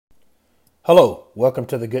Hello, welcome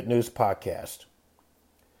to the Good News Podcast.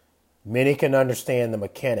 Many can understand the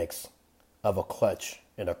mechanics of a clutch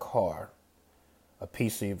in a car, a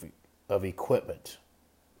piece of equipment,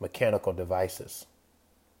 mechanical devices.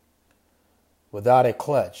 Without a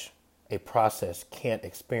clutch, a process can't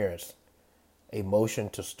experience a motion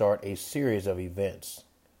to start a series of events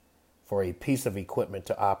for a piece of equipment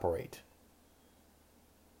to operate.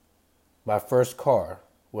 My first car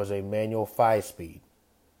was a manual 5-speed,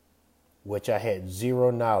 which I had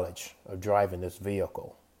zero knowledge of driving this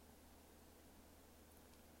vehicle.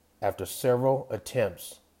 After several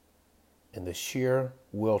attempts and the sheer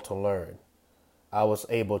will to learn, I was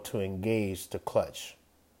able to engage the clutch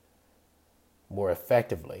more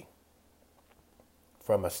effectively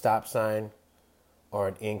from a stop sign or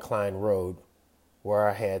an inclined road where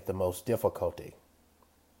I had the most difficulty.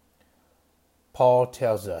 Paul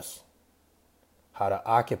tells us how to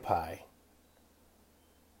occupy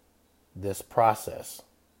this process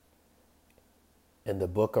in the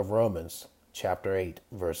book of Romans, chapter 8,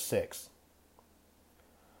 verse 6.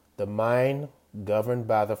 The mind governed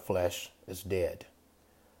by the flesh is dead,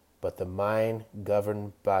 but the mind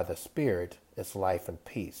governed by the Spirit is life and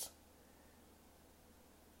peace.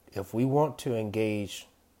 If we want to engage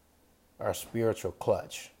our spiritual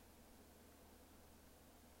clutch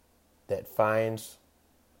that finds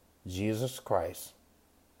Jesus Christ,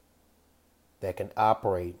 that can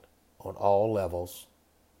operate on all levels,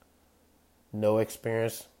 no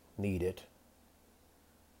experience needed.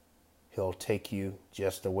 He'll take you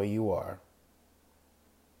just the way you are.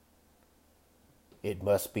 It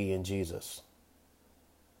must be in Jesus.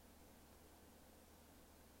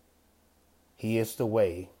 He is the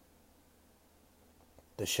way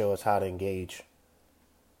to show us how to engage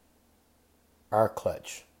our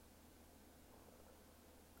clutch,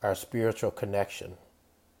 our spiritual connection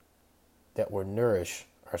that will nourish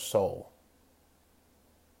our soul.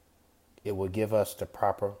 It will give us the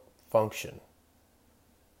proper function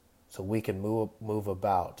so we can move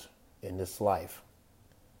about in this life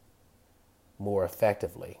more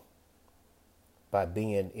effectively by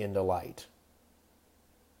being in the light.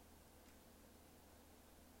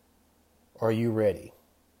 Are you ready?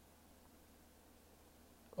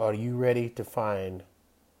 Are you ready to find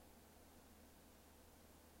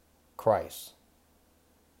Christ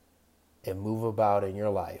and move about in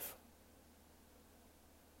your life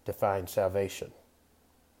to find salvation?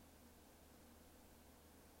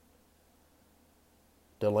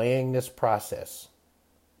 Delaying this process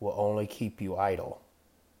will only keep you idle.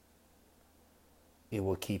 It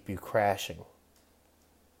will keep you crashing.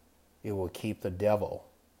 It will keep the devil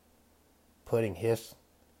putting his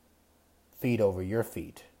feet over your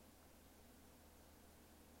feet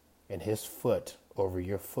and his foot over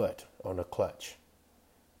your foot on the clutch.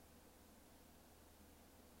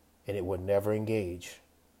 And it would never engage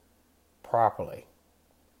properly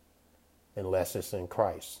unless it's in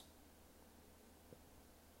Christ.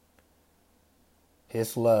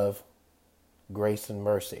 His love, grace, and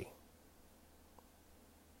mercy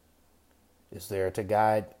is there to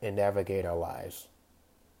guide and navigate our lives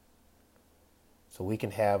so we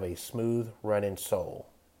can have a smooth running soul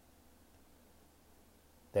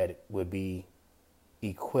that would be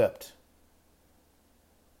equipped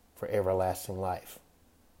for everlasting life.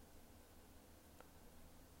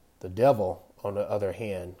 The devil, on the other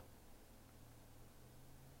hand,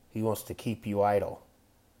 he wants to keep you idle.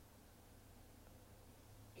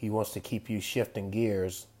 He wants to keep you shifting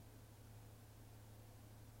gears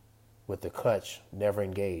with the clutch never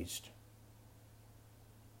engaged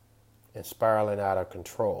and spiraling out of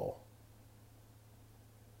control.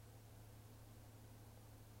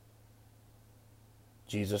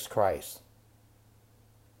 Jesus Christ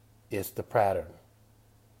is the pattern.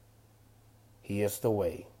 He is the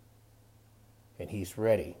way. And he's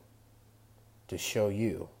ready to show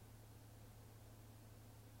you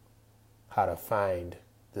how to find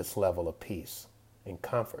this level of peace and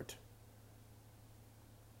comfort.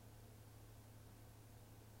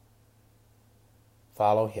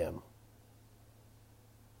 Follow him.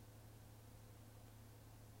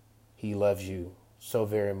 He loves you so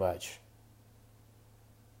very much.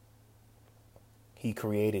 He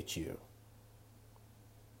created you.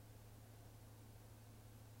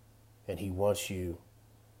 And he wants you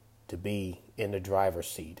to be in the driver's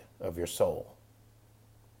seat of your soul.